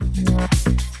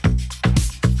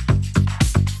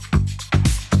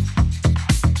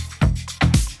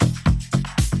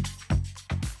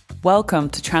Welcome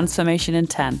to Transformation in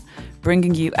 10,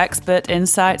 bringing you expert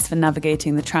insights for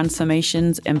navigating the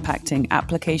transformations impacting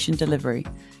application delivery.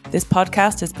 This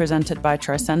podcast is presented by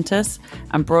Tricentis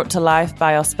and brought to life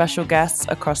by our special guests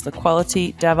across the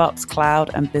quality, DevOps, cloud,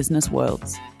 and business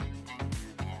worlds.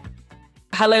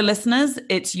 Hello, listeners.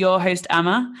 It's your host,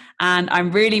 Emma, and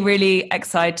I'm really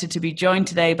excited to be joined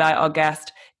today by our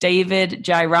guest, David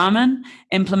Jayaraman,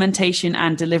 Implementation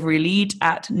and Delivery Lead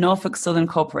at Norfolk Southern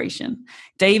Corporation.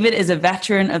 David is a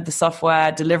veteran of the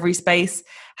software delivery space,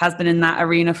 has been in that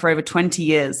arena for over 20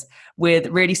 years, with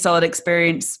really solid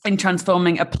experience in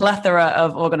transforming a plethora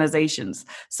of organizations.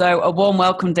 So a warm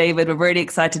welcome, David. We're really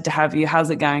excited to have you.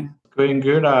 How's it going? Going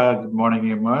good. Good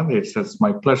morning, Emma. It's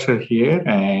my pleasure here,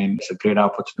 and it's a great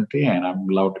opportunity, and I'm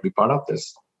allowed to be part of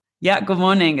this. Yeah, good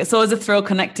morning. It's always a thrill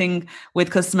connecting with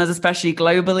customers, especially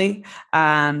globally.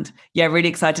 And yeah, really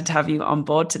excited to have you on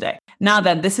board today. Now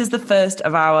then, this is the first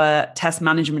of our test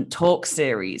management talk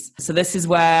series. So this is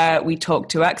where we talk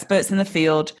to experts in the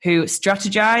field who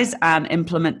strategize and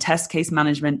implement test case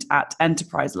management at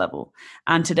enterprise level.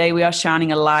 And today we are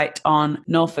shining a light on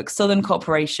Norfolk Southern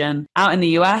Corporation out in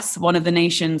the US, one of the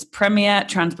nation's premier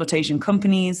transportation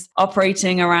companies,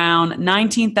 operating around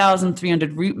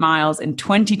 19,300 route miles in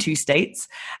 22 states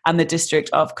and the District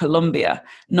of Columbia.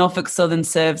 Norfolk Southern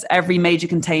serves every major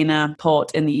container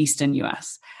port in the eastern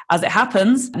US. As it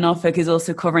happens, Norfolk is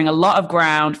also covering a lot of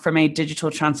ground from a digital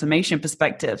transformation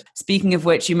perspective. Speaking of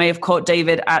which, you may have caught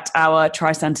David at our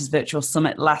Tricentis Virtual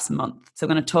Summit last month. So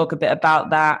we're going to talk a bit about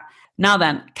that. Now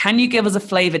then, can you give us a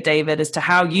flavor, David, as to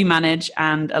how you manage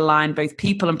and align both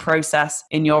people and process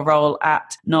in your role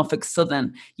at Norfolk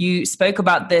Southern? You spoke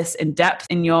about this in depth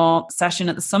in your session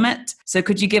at the summit. So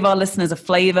could you give our listeners a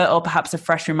flavor or perhaps a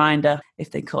fresh reminder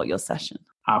if they caught your session?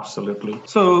 Absolutely.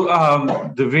 So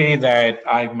the way that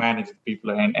I manage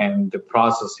people and the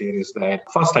process here is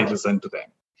that first I listen to them.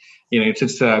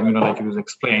 It's like it was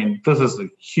explained, this is a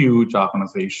huge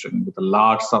organization with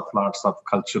lots of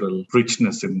cultural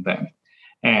richness in them.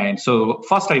 And so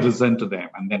first I listen to them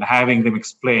and then having them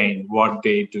explain what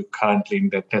they do currently in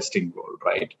their testing role,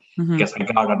 right? Mm-hmm. Because I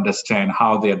got to understand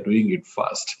how they are doing it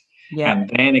first. Yeah. And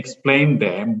then explain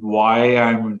them why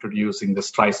I'm introducing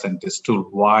this Tricentis tool,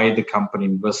 why the company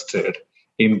invested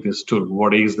in this tool,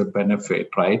 what is the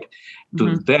benefit, right? Mm-hmm.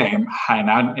 To them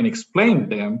and explain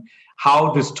them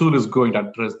how this tool is going to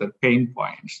address their pain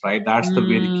points, right? That's the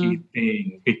very key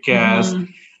thing because,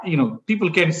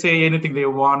 people can say anything they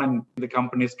want and the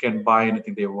companies can buy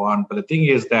anything they want. But the thing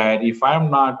is that if I'm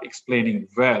not explaining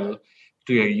well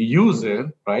to a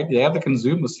user, right, they are the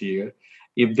consumers here.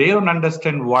 If they don't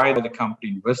understand why the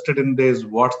company invested in this,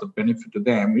 what's the benefit to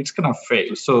them, it's going to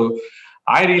fail. So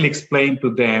I really explain to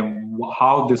them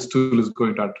how this tool is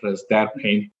going to address their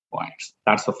pain points.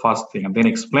 That's the first thing. And then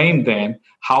explain them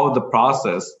how the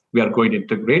process, we are going to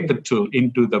integrate the tool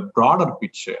into the broader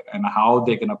picture and how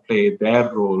they're going to play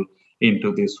their role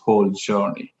into this whole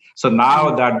journey. So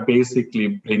now that basically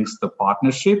brings the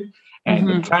partnership and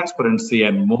the transparency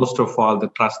and most of all the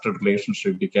trusted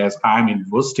relationship because I'm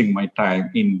investing my time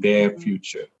in their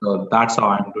future. So that's how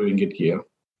I'm doing it here.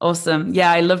 Awesome.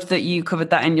 Yeah, I loved that you covered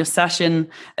that in your session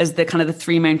as the kind of the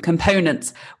three main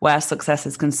components where success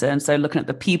is concerned. So looking at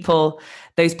the people,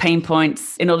 those pain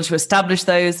points, in order to establish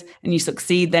those and you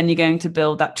succeed, then you're going to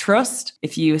build that trust.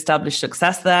 If you establish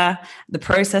success there, the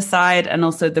process side and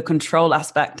also the control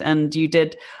aspect. And you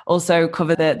did also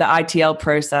cover the ITL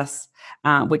process,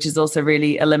 which is also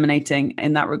really eliminating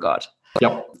in that regard.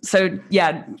 Yep. So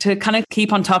yeah, to kind of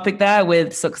keep on topic there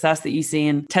with success that you see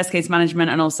in test case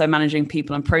management and also managing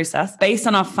people and process, based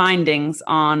on our findings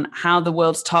on how the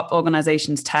world's top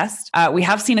organizations test, we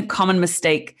have seen a common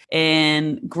mistake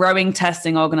in growing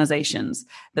testing organizations,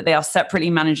 that they are separately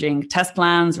managing test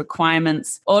plans,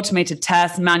 requirements, automated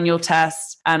tests, manual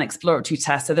tests, and exploratory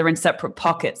tests. So they're in separate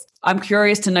pockets. I'm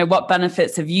curious to know what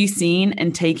benefits have you seen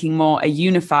in taking more a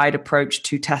unified approach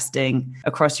to testing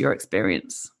across your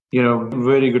experience?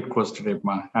 Very good question,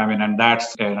 Emma. And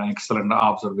that's an excellent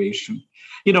observation.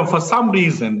 For some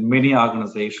reason, many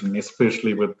organizations,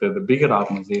 especially with the bigger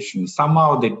organizations,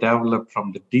 somehow they develop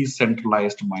from the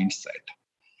decentralized mindset.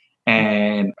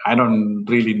 And I don't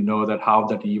really know how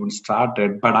that even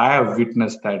started, but I have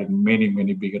witnessed that in many,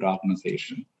 many bigger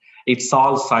organizations. It's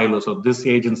all silos. So this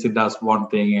agency does one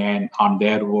thing and on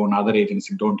their own, other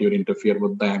agency don't even interfere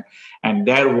with them and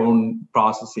their own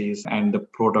processes and the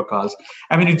protocols.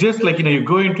 It's just like, you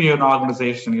go into an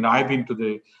organization, I've been to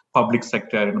the public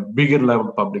sector, bigger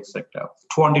level public sector,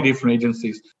 20 different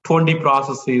agencies, 20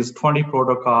 processes, 20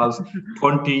 protocols,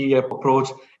 20 approach.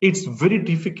 It's very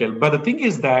difficult. But the thing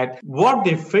is that what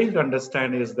they fail to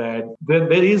understand is that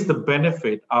there is the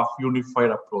benefit of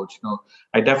unified approach.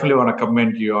 I definitely want to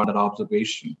commend you on that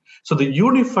observation. So the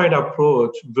unified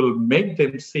approach will make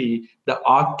them see the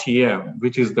RTM,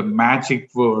 which is the magic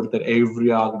word that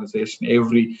every organization,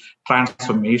 every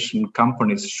transformation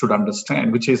companies should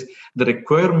understand, which is the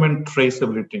requirement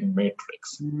traceability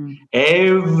matrix. Mm-hmm.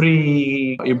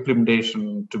 Every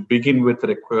implementation, to begin with the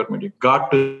requirement, you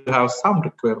got to have some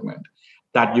requirement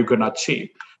that you can achieve.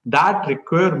 That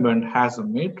requirement has a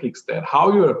matrix there,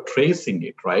 how you are tracing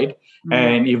it, right? Mm-hmm.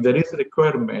 And if there is a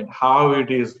requirement, how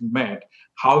it is met,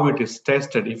 how it is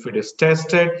tested. If it is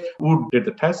tested, who did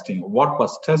the testing? What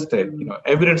was tested?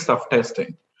 Evidence of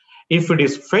testing. If it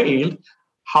is failed,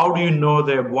 how do you know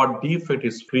that what defect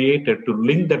is created to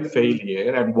link that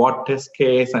failure, and what test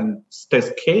case and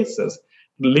test cases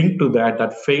linked to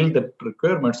that failed that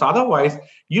requirement? So otherwise,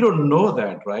 you don't know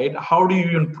that, right? How do you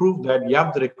even prove that,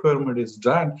 the requirement is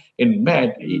done in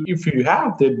MED? If you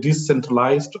have the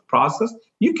decentralized process,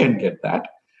 you can get that,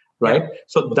 right? Yeah.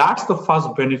 So that's the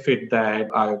first benefit that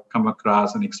I've come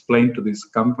across and explained to these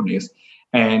companies.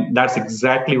 And that's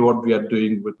exactly what we are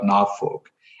doing with Norfolk.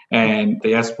 And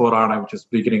the S4HANA, which is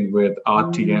beginning with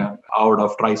RTM out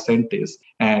of Tricentis.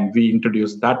 And we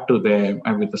introduced that to them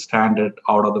and with the standard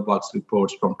out-of-the-box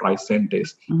reports from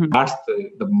Tricentis. Mm-hmm. That's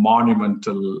the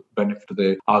monumental benefit to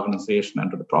the organization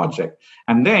and to the project.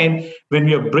 And then when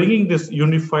we are bringing this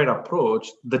unified approach,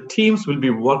 the teams will be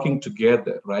working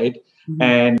together, right? Mm-hmm.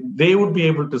 And they would be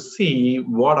able to see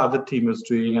what other team is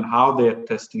doing and how they are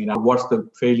testing it, and what's the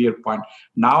failure point.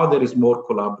 Now there is more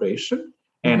collaboration.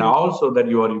 And also that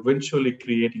you are eventually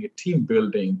creating a team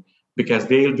building, because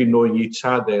they'll be knowing each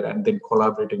other and then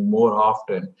collaborating more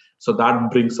often. So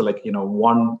that brings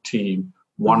one team,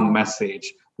 one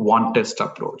message, one test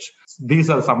approach. These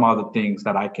are some of the things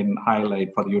that I can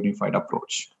highlight for the unified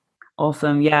approach.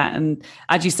 Awesome. Yeah. And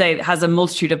as you say, it has a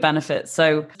multitude of benefits.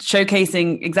 So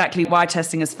showcasing exactly why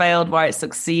testing has failed, why it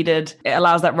succeeded. It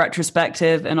allows that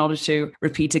retrospective in order to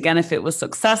repeat again if it was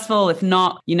successful. If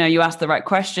not, you ask the right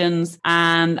questions.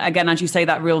 And again, as you say,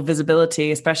 that real visibility,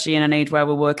 especially in an age where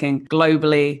we're working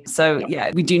globally. So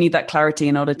yeah, we do need that clarity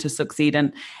in order to succeed.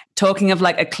 And talking of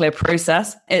a clear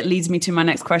process, it leads me to my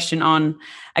next question on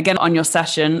your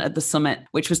session at the summit,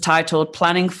 which was titled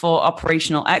Planning for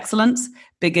Operational Excellence,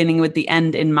 beginning with the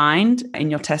end in mind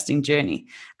in your testing journey.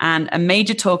 And a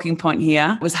major talking point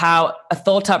here was how a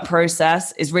thought out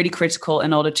process is really critical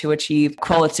in order to achieve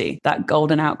quality, that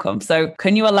golden outcome. So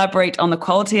can you elaborate on the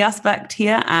quality aspect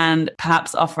here and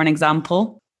perhaps offer an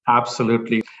example?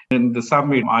 Absolutely. In the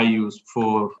summit, I used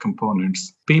 4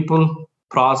 components: people,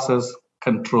 process,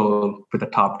 control, with a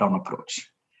top-down approach,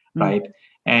 right?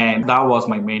 And that was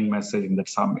my main message in that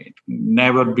summit.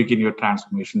 Never begin your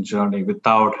transformation journey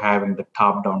without having the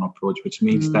top-down approach, which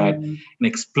means that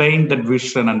explain the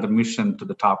vision and the mission to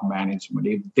the top management.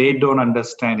 If they don't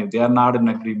understand, if they are not in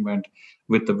agreement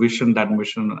with the vision, that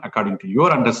mission, according to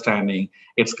your understanding,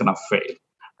 it's going to fail,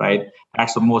 right?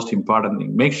 That's the most important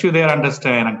thing. Make sure they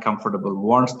understand and comfortable.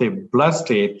 Once they've blessed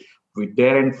it with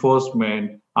their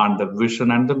enforcement on the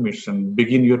vision and the mission,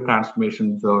 begin your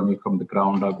transformation journey from the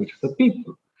ground up, which is the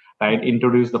people, right?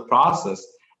 Introduce the process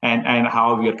and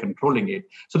how we are controlling it.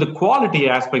 So the quality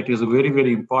aspect is very,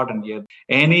 very important here.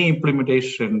 Any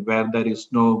implementation where there is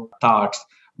no thoughts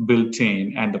built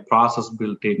in and the process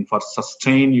built in for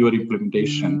sustain your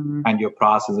implementation and your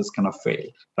process is going to fail,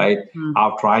 right?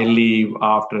 After I leave,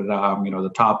 after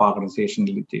the top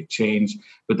organization change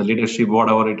with the leadership,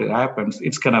 whatever it happens,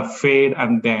 it's going to fade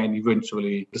and then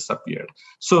eventually disappear.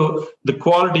 So the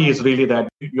quality is really that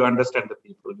you understand the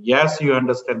people. Yes, you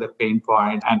understand the pain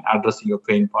point and addressing your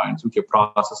pain points with your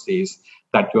processes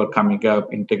that you're coming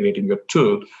up, integrating your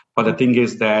tool. But the thing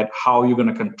is that how you're going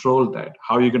to control that,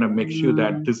 how you're going to make sure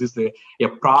that this is a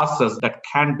process that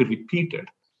can be repeated,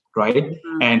 right?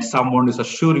 And someone is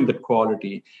assuring the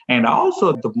quality. And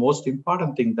also the most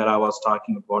important thing that I was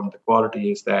talking about in the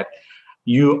quality is that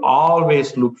you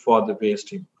always look for the ways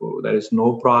to improve. There is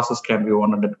no process can be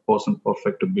 100%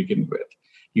 perfect to begin with.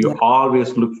 You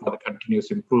always look for the continuous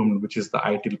improvement, which is the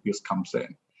ITLPs comes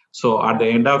in. So at the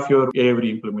end of your every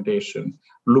implementation,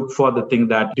 look for the thing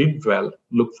that did well,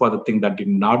 look for the thing that did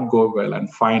not go well,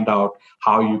 and find out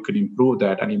how you could improve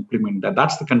that and implement that.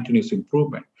 That's the continuous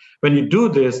improvement. When you do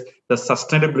this, the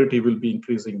sustainability will be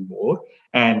increasing more.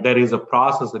 And there is a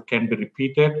process that can be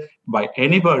repeated by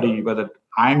anybody, whether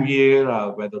I'm here,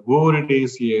 whether whoever it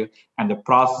is here, and the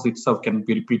process itself can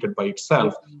be repeated by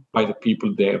itself by the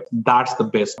people there. That's the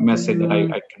best message that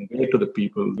I convey to the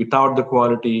people. Without the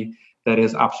quality, there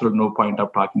is absolutely no point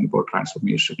of talking about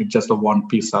transformation. It's just a one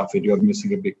piece of it. You're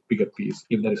missing a bigger piece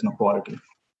if there is no quality.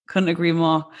 Couldn't agree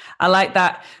more. I like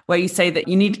that where you say that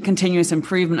you need continuous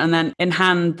improvement, and then in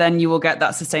hand, then you will get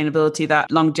that sustainability, that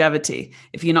longevity.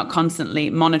 If you're not constantly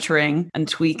monitoring and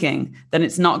tweaking, then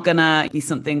it's not going to be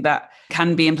something that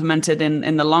can be implemented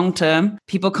in the long term.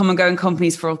 People come and go in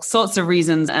companies for all sorts of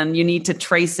reasons, and you need to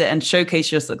trace it and showcase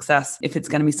your success if it's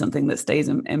going to be something that stays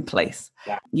in place.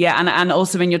 Yeah. And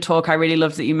also in your talk, I really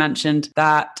loved that you mentioned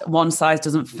that one size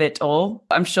doesn't fit all.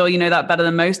 I'm sure you know that better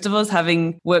than most of us,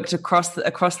 having worked across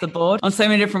the board on so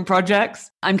many different projects.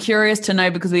 I'm curious to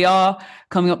know, because we are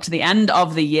coming up to the end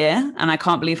of the year and I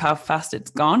can't believe how fast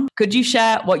it's gone. Could you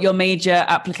share what your major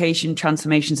application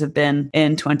transformations have been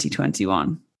in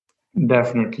 2021?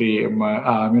 Definitely.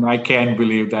 I can't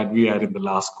believe that we are in the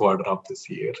last quarter of this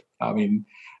year.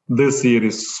 This year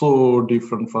is so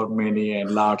different for many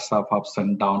and lots of ups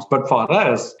and downs. But for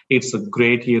us, it's a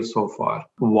great year so far.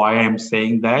 Why I'm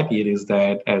saying that here is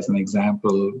that, as an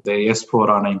example, the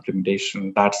S/4HANA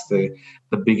implementation, that's the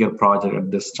bigger project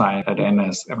at this time at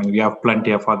NS. We have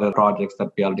plenty of other projects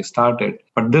that we already started,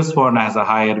 but this one has a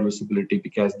higher visibility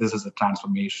because this is a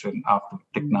transformation of the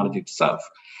technology itself.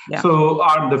 Yeah. So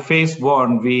on the phase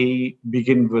one, we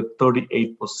begin with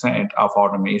 38% of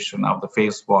automation of the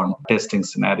phase one testing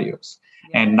scenarios.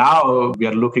 Yeah. And now we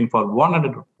are looking for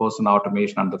 100%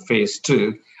 automation on the phase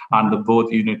two, on the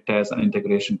both unit tests and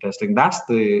integration testing. That's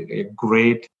a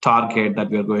great target that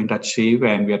we are going to achieve,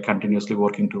 and we are continuously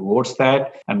working towards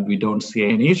that, and we don't see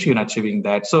any issue in achieving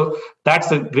that. So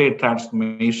that's a great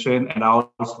transformation, and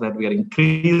also that we are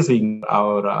increasing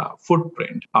our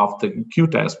footprint of the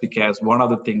Q-test, because one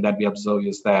other thing that we observe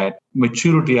is that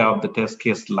maturity of the test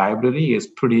case library is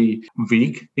pretty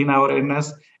weak in our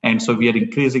NS. And so we are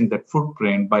increasing that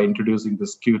footprint by introducing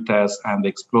this Q-test and the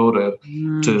Explorer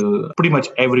to pretty much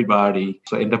everybody,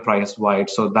 so enterprise-wide.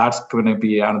 So that's going to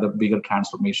be another bigger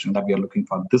transformation that we are looking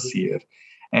for this year.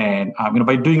 And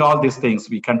by doing all these things,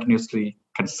 we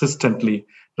consistently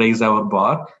raise our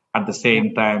bar. At the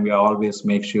same time, we always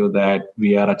make sure that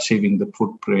we are achieving the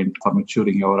footprint for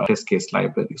maturing our test case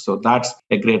library. So that's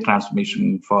a great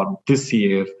transformation for this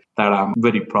year that I'm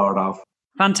very proud of.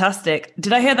 Fantastic.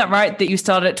 Did I hear that right, that you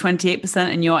started at 28%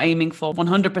 and you're aiming for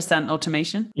 100%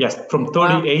 automation? Yes, from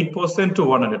 38% to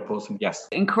 100%, yes.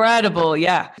 Incredible,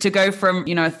 yeah. To go from,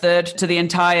 a third to the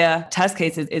entire test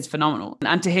case is phenomenal.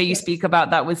 And to hear you speak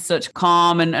about that with such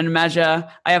calm and measure,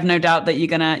 I have no doubt that you're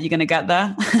gonna get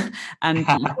there. And you've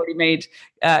already made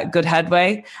good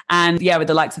headway. And yeah, with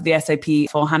the likes of the SAP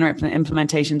for HANA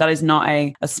implementation, that is not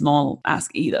a small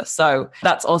ask either. So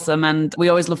that's awesome. And we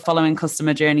always love following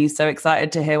customer journeys. So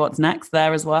excited to hear what's next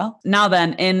there as well. Now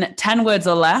then, in 10 words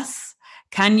or less,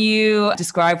 can you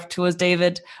describe to us,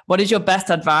 David, what is your best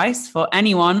advice for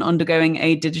anyone undergoing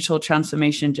a digital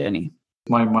transformation journey?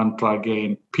 My mantra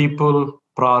again: people,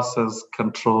 process,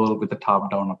 control with a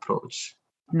top-down approach.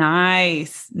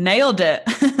 Nice. Nailed it.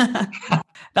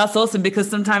 That's awesome, because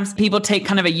sometimes people take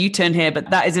kind of a U-turn here, but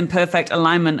that is in perfect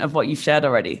alignment of what you've shared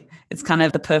already. It's kind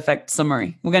of the perfect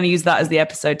summary. We're going to use that as the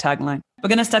episode tagline. We're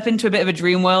going to step into a bit of a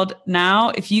dream world now.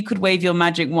 If you could wave your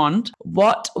magic wand,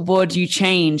 what would you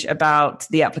change about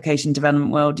the application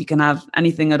development world? You can have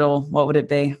anything at all. What would it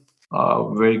be?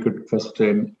 Very good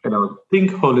question.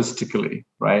 Think holistically,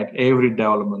 right? Every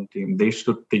development team, they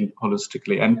should think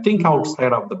holistically and think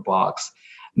outside of the box.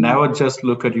 Never just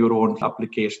look at your own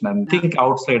application, and think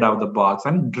outside of the box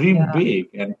and dream big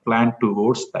and plan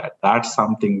towards that. That's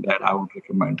something that I would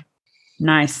recommend.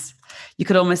 Nice. You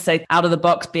could almost say out of the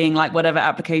box being like whatever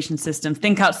application system,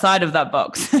 think outside of that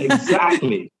box.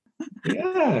 Exactly.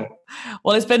 Yeah.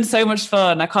 Well, it's been so much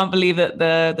fun. I can't believe that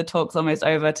the talk's almost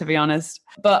over, to be honest.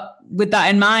 But with that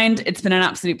in mind, it's been an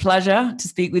absolute pleasure to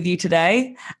speak with you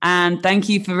today. And thank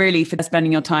you for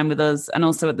spending your time with us, and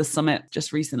also at the summit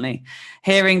just recently.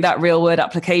 Hearing that real world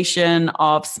application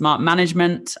of smart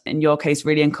management, in your case,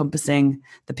 really encompassing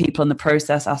the people and the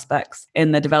process aspects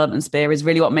in the development sphere, is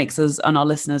really what makes us and our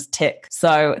listeners tick.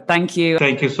 So thank you.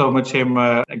 Thank you so much,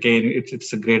 Emma. Again,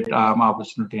 it's a great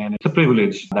opportunity, and it's a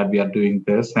privilege that we are doing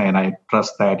this. And I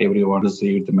trust that everyone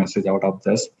received the message out of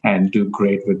this and do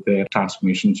great with their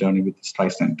transformation journey with the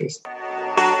Tricentis.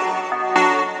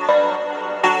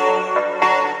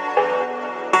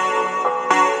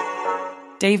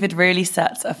 David really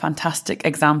sets a fantastic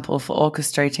example for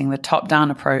orchestrating the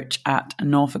top-down approach at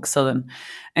Norfolk Southern.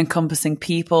 encompassing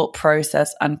people,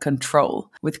 process, and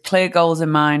control, with clear goals in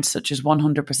mind, such as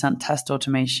 100% test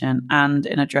automation, and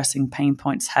in addressing pain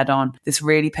points head on. This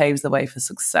really paves the way for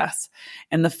success.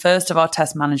 In the first of our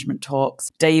test management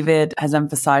talks, David has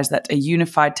emphasized that a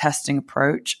unified testing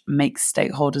approach makes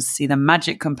stakeholders see the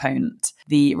magic component,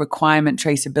 the requirement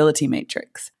traceability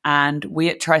matrix. And we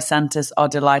at Tricentis are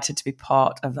delighted to be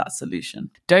part of that solution.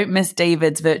 Don't miss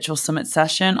David's virtual summit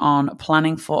session on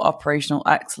planning for operational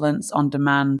excellence on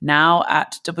demand now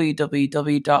at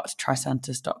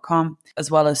www.tricentis.com,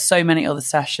 as well as so many other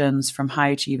sessions from high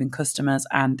achieving customers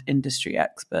and industry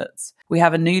experts. We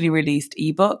have a newly released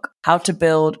ebook, How to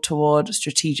Build Toward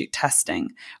Strategic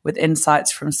Testing, with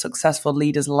insights from successful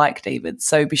leaders like David.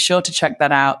 So be sure to check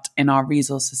that out in our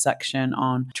resources section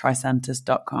on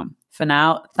tricentis.com. For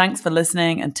now, thanks for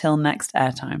listening. Until next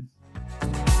airtime.